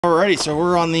Alrighty, so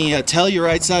we're on the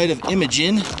Telluride side of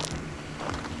Imogene.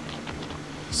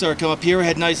 So we come up here, we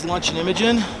had nice lunch in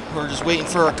Imogene. We're just waiting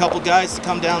for a couple guys to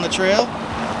come down the trail.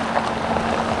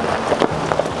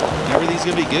 Everything's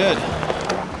gonna be good.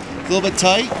 It's a little bit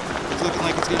tight. It's looking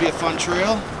like it's gonna be a fun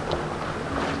trail.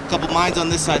 A couple mines on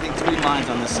this side, I think 3 mines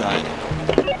on this side.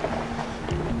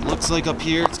 Looks like up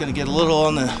here it's gonna get a little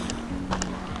on the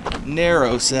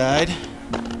narrow side.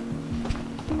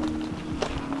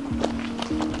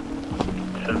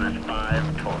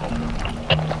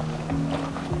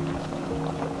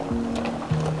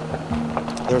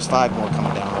 There's 5 more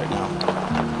coming down right now.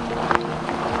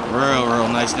 Real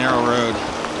nice narrow road.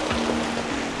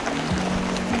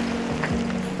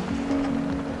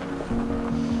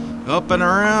 Up and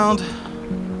around.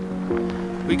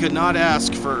 We could not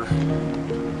ask for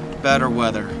better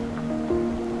weather.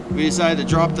 We decided to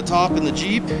drop the top in the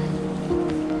Jeep,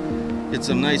 get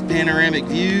some nice panoramic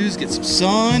views, get some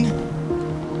sun,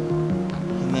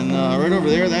 and then right over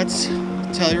there, that's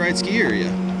Telluride ski area.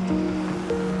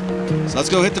 So let's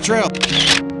go hit the trail.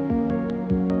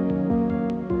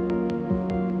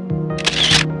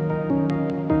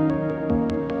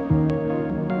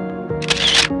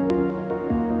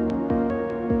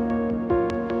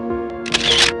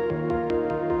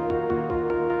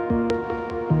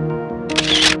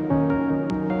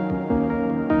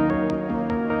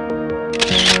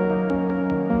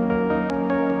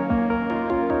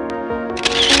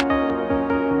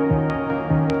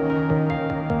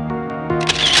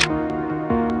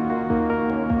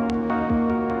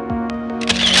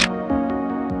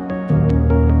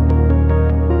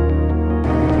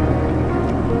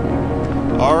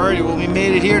 Alrighty, well, we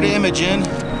made it here to Imogene.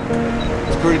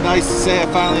 It's pretty nice to say I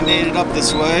finally made it up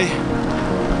this way.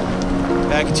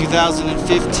 Back in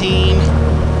 2015,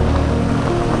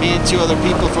 me and 2 other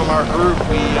people from our group,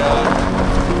 we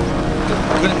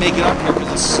couldn't make it up here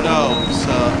because of snow.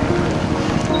 So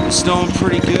it's snowing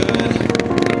pretty good.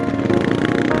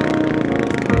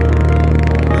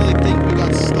 I really think we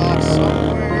got stopped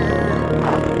somewhere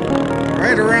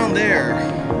right around there.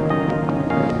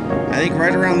 I think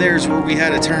right around there is where we had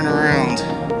to turn around.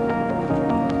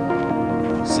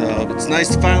 So it's nice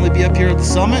to finally be up here at the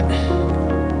summit.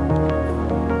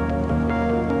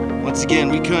 Once again,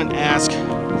 we couldn't ask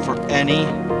for any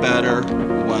better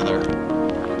weather.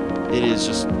 It is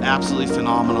just absolutely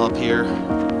phenomenal up here.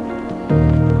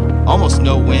 Almost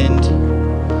no wind.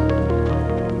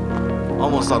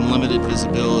 Almost unlimited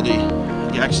visibility.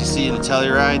 You can actually see in the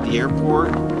Telluride, the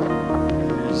airport.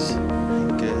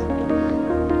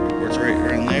 Right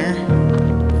around there.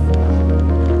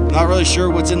 Not really sure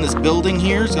what's in this building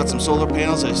here. It's got some solar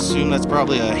panels. I assume that's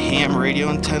probably a ham radio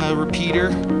antenna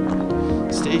repeater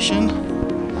station.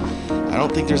 I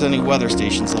don't think there's any weather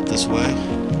stations up this way.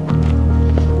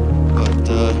 But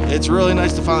it's really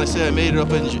nice to finally say I made it up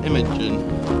in Imogene.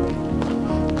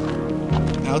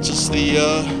 Now it's just the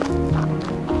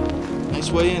nice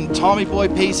way in. Tommy Boy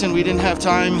pacing. We didn't have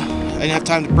time. I didn't have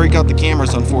time to break out the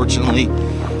cameras, unfortunately.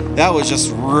 That was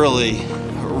just really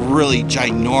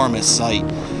ginormous sight.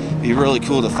 It'd be really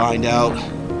cool to find out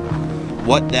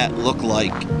what that looked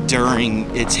like during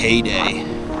its heyday.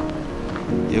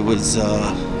 It was,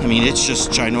 I mean, it's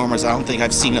just ginormous. I don't think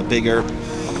I've seen a bigger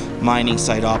mining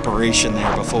site operation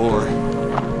there before.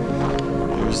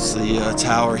 There's the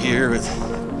tower here with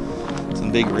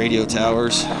some big radio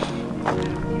towers.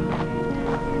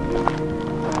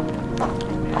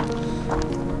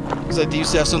 Looks like they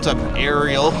used to have some type of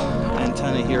aerial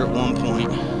antenna here at one point.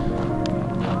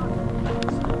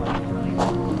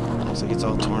 Looks like it's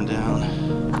all torn down.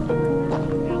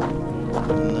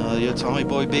 And yeah, Tommy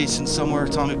Boy Basin somewhere.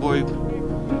 Tommy Boy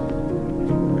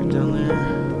right down there.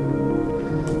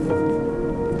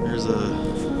 There's a...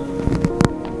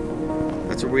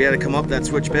 That's where we had to come up, that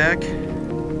switchback.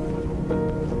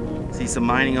 See some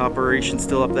mining operations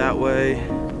still up that way.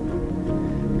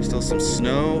 There's still some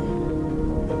snow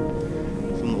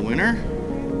from the winter.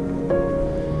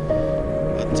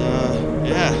 But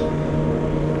yeah,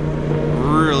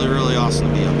 really awesome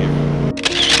to be up here.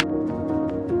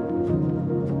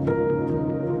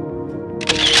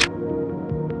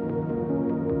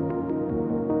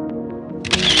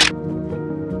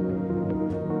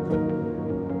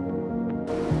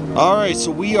 Alright, so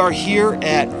we are here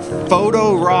at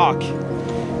Photo Rock.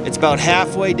 It's about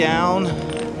halfway down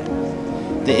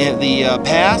the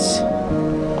pass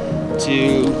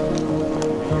to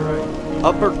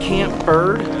Upper Camp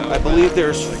Bird. I believe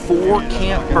there's 4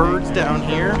 Camp Birds down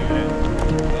here.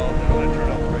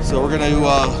 So we're going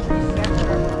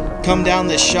to come down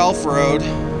this shelf road.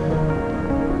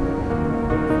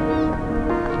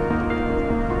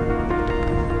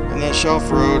 And giant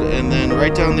shelf road, and then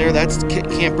right down there, that's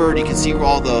Camp Bird. You can see where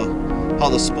all how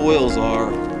the spoils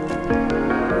are.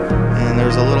 And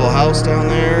there's a little house down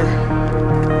there.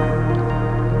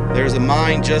 There's a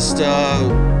mine just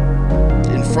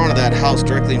in front of that house,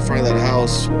 directly in front of that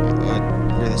house,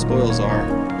 where the spoils are.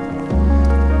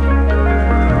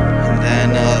 And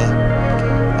then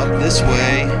up this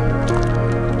way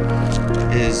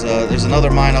is there's another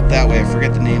mine up that way. I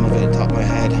forget the name of it off the top of my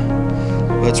head.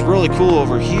 But it's really cool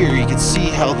over here. You can see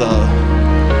how the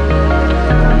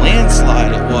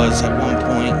landslide it was at one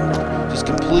point, just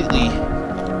completely.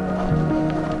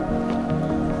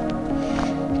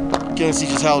 You can see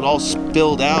just how it all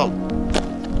spilled out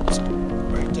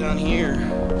right down here.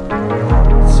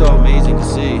 It's so amazing to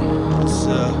see. It's,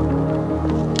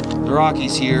 the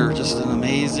Rockies here are just an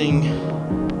amazing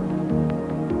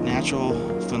natural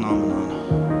phenomenon.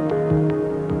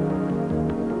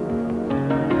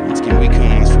 Once again, we couldn't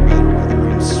ask for better weather.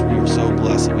 We were so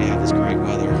blessed that we had this great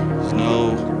weather. There's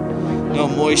no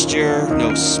moisture,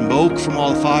 no smoke from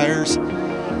all the fires.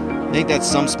 I think that's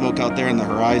some smoke out there on the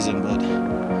horizon, but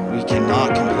we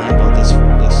cannot complain about this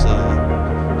weather.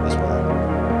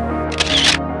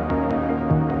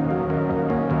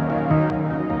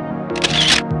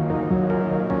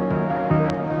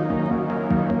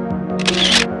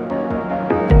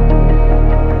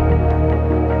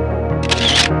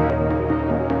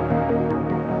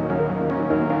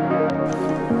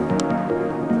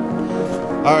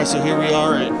 Alright, so here we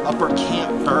are at Upper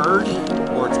Camp Bird,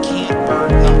 or it's Camp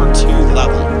Bird number 2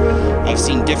 level. I've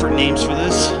seen different names for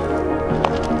this.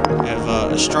 We have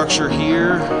a structure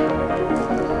here.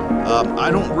 I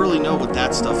don't really know what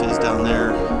that stuff is down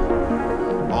there.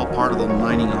 All part of the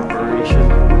mining operation.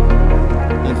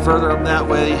 And further up that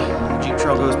way, the Jeep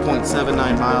Trail goes 0.79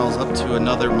 miles up to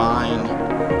another mine.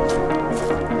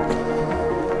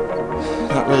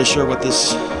 Not really sure what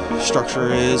this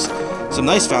structure is. Some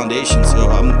nice foundation, so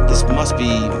this must be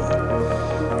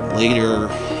later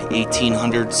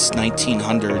 1800s,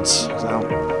 1900s. I don't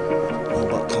know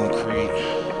about concrete.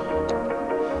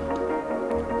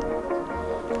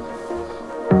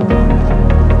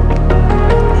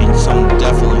 And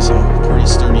definitely some pretty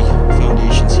sturdy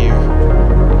foundations here.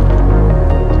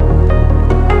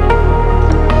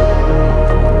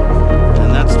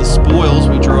 And that's the spoils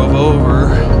we drove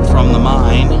over from the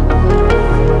mine.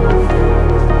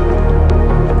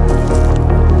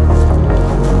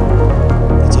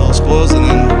 And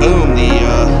then boom,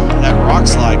 that rock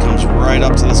slide comes right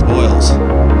up to the spoils.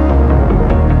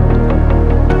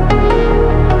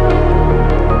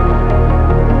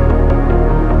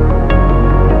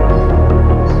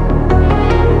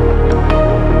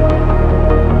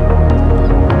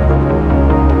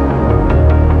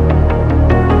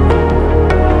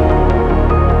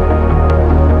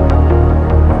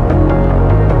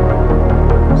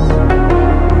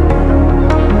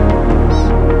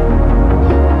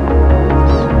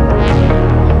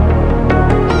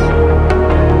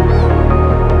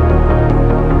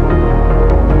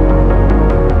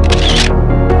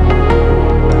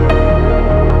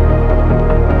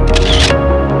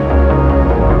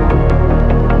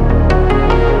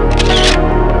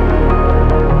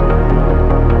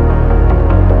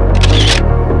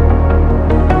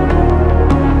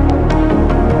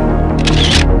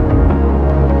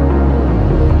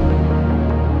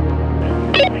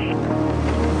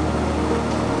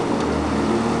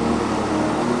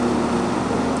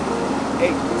 Hey,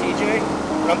 TJ,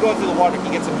 I'm going through the water. Can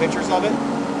you get some pictures of it?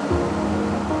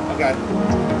 Okay.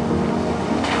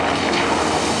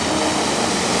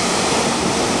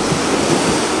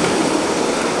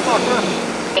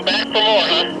 Back for more,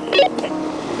 huh?